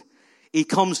point. He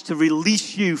comes to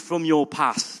release you from your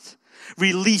past,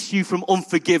 release you from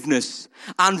unforgiveness,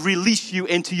 and release you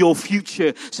into your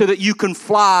future so that you can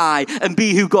fly and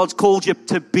be who God's called you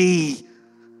to be.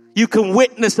 You can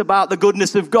witness about the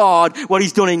goodness of God, what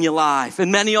he's done in your life.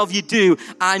 And many of you do.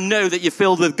 I know that you're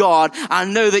filled with God. I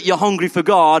know that you're hungry for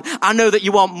God. I know that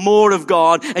you want more of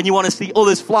God and you want to see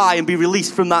others fly and be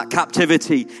released from that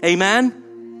captivity.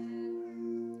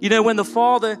 Amen? You know, when the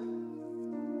Father,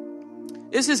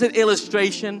 this is an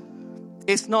illustration.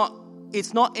 It's not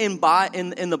in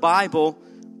the Bible,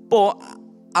 but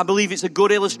I believe it's a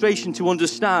good illustration to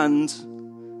understand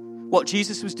what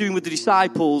Jesus was doing with the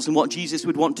disciples and what Jesus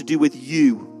would want to do with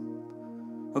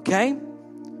you. Okay?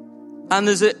 And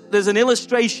there's an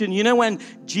illustration, you know, when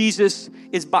Jesus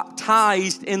is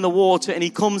baptized in the water and he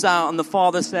comes out and the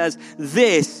Father says,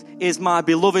 this is my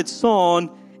beloved Son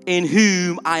in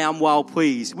whom I am well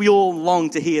pleased. We all long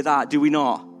to hear that, do we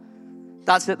not?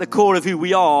 That's at the core of who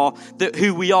we are, that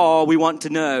who we are we want to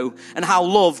know, and how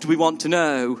loved we want to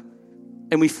know.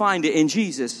 And we find it in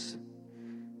Jesus.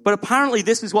 But apparently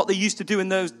this is what they used to do in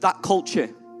that culture.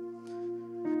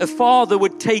 A father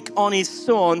would take on his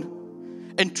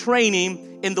son and train him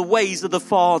in the ways of the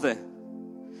Father.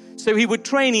 So he would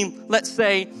train him, let's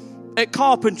say, at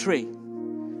carpentry.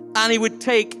 And he would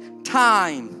take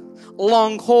time,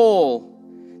 long haul,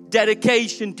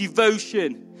 dedication,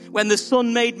 devotion. When the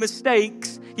son made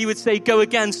mistakes, he would say, go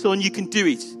again, son, you can do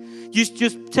it. You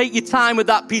just take your time with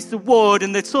that piece of wood,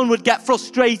 and the son would get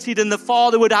frustrated and the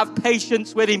father would have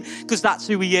patience with him because that's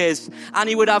who he is. And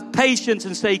he would have patience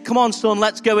and say, come on, son,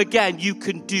 let's go again. You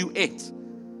can do it.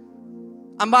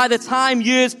 And by the time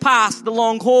years passed, the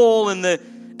long haul and the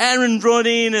errand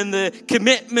running and the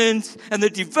commitment and the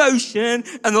devotion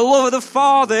and the love of the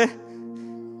Father,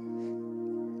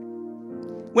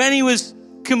 when he was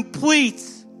complete,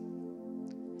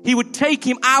 he would take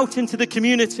him out into the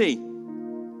community.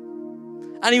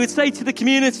 And he would say to the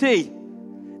community,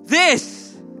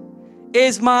 this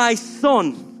is my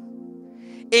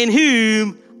son in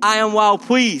whom I am well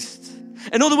pleased.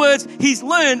 In other words, he's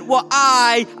learned what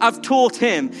I have taught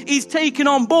him. He's taken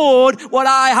on board what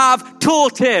I have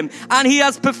taught him. And he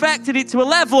has perfected it to a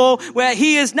level where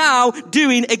he is now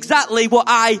doing exactly what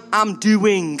I am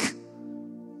doing.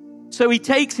 So he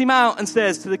takes him out and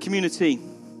says to the community,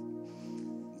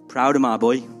 proud of my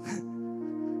boy.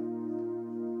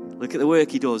 Look at the work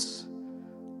he does.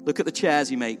 Look at the chairs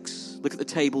he makes. Look at the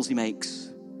tables he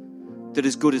makes. They're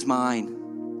as good as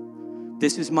mine.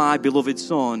 This is my beloved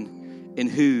son in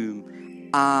whom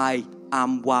I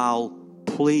am well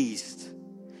pleased.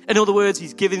 In other words,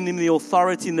 he's giving him the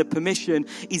authority and the permission.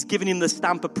 He's giving him the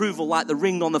stamp approval like the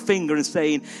ring on the finger and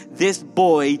saying, this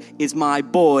boy is my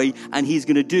boy and he's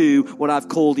going to do what I've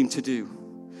called him to do.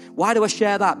 Why do I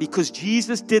share that? Because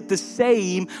Jesus did the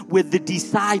same with the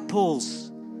disciples.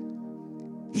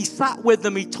 He sat with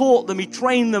them, he taught them, he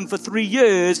trained them for 3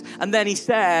 years, and then he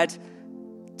said,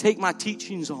 take my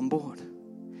teachings on board.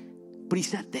 But he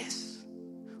said this,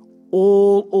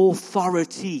 all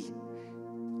authority,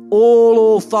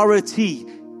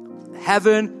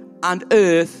 heaven and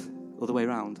earth, other way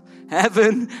around,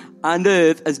 heaven and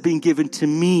earth has been given to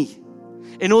me.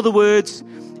 In other words,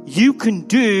 you can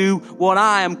do what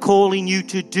I am calling you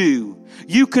to do.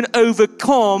 You can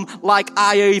overcome like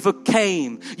I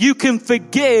overcame. You can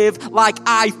forgive like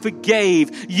I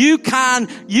forgave. You can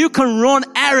run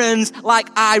errands like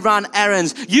I ran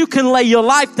errands. You can lay your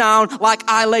life down like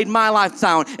I laid my life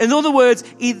down. In other words,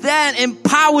 he then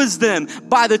empowers them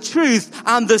by the truth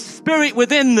and the Spirit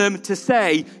within them to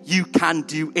say, you can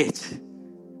do it.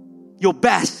 Your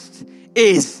best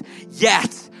is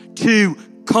yet to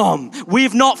come.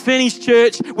 We've not finished,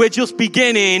 church. We're just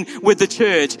beginning with the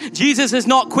church. Jesus has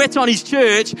not quit on his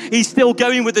church. He's still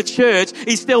going with the church.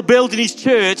 He's still building his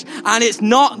church. And it's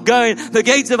not going, the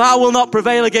gates of hell will not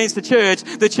prevail against the church.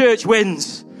 The church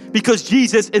wins because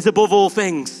Jesus is above all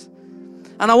things.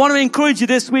 And I want to encourage you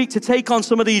this week to take on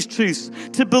some of these truths,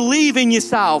 to believe in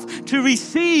yourself, to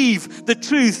receive the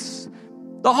truths,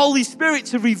 the Holy Spirit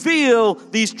to reveal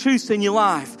these truths in your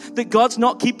life. That God's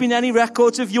not keeping any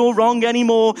records of your wrong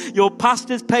anymore. Your past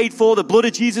is paid for. The blood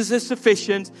of Jesus is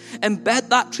sufficient. Embed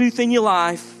that truth in your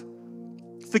life.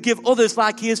 Forgive others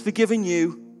like he has forgiven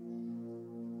you.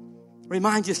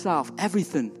 Remind yourself,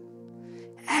 everything.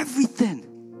 Everything.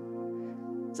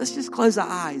 So let's just close our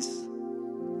eyes.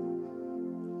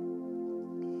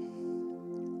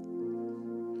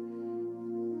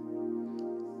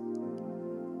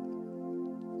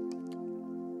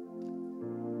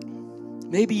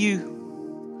 Maybe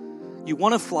you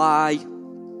want to fly,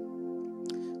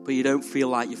 but you don't feel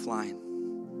like you're flying.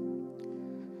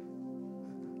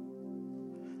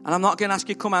 And I'm not going to ask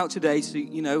you to come out today, so,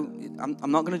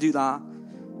 I'm not going to do that.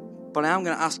 But I am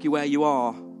going to ask you where you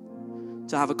are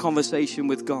to have a conversation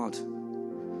with God.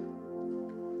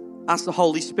 Ask the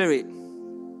Holy Spirit,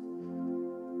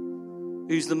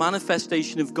 who's the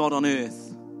manifestation of God on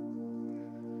earth.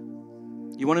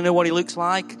 You want to know what he looks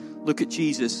like? Look at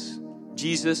Jesus.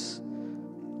 Jesus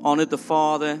honored the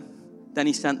Father, then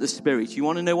he sent the Spirit. You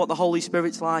want to know what the Holy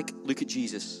Spirit's like? Look at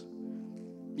Jesus.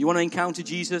 You want to encounter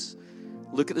Jesus?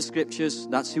 Look at the scriptures.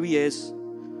 That's who he is.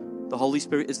 The Holy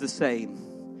Spirit is the same.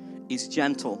 He's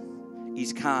gentle.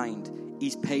 He's kind.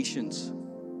 He's patient.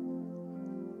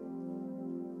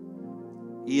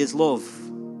 He is love.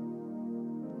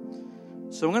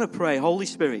 So I'm going to pray. Holy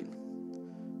Spirit,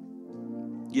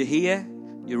 you're here.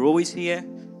 You're always here.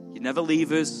 You never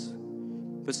leave us.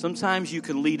 But sometimes you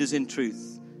can lead us in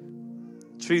truth.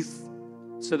 Truth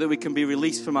so that we can be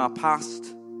released from our past.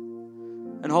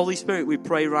 And Holy Spirit, we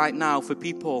pray right now for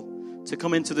people to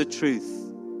come into the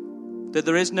truth. That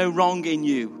there is no wrong in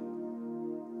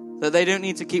you. That they don't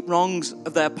need to keep wrongs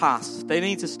of their past. They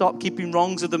need to stop keeping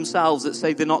wrongs of themselves that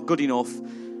say they're not good enough.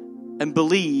 And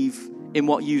believe in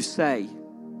what you say.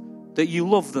 That you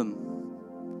love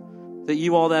them. That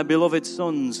you are their beloved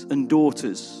sons and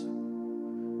daughters.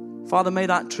 Father, may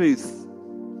that truth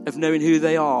of knowing who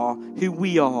they are, who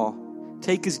we are,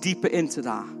 take us deeper into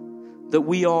that. That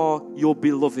we are your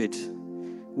beloved.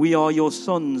 We are your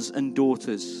sons and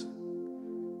daughters.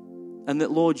 And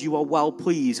that, Lord, you are well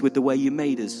pleased with the way you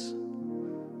made us.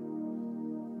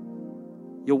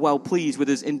 You're well pleased with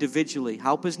us individually.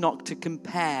 Help us not to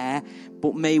compare,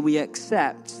 but may we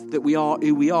accept that we are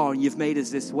who we are and you've made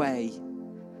us this way.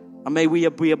 And may we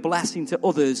be a blessing to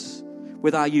others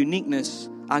with our uniqueness,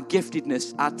 our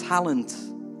giftedness, our talent.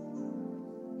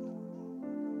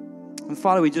 And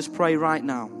Father, we just pray right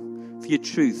now for your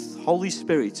truth. Holy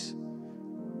Spirit,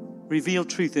 reveal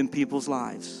truth in people's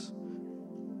lives.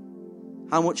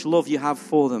 How much love you have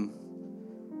for them.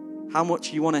 How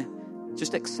much you want to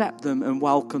just accept them and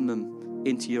welcome them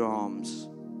into your arms.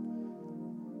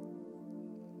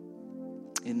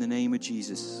 In the name of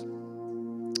Jesus.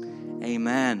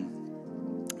 Amen.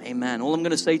 Amen. All I'm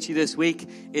going to say to you this week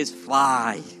is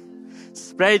fly.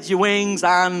 Spread your wings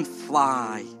and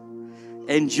fly.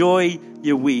 Enjoy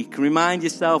your week. Remind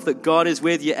yourself that God is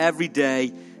with you every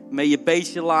day. May you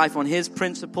base your life on his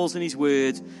principles and his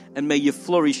word, and may you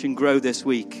flourish and grow this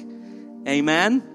week. Amen.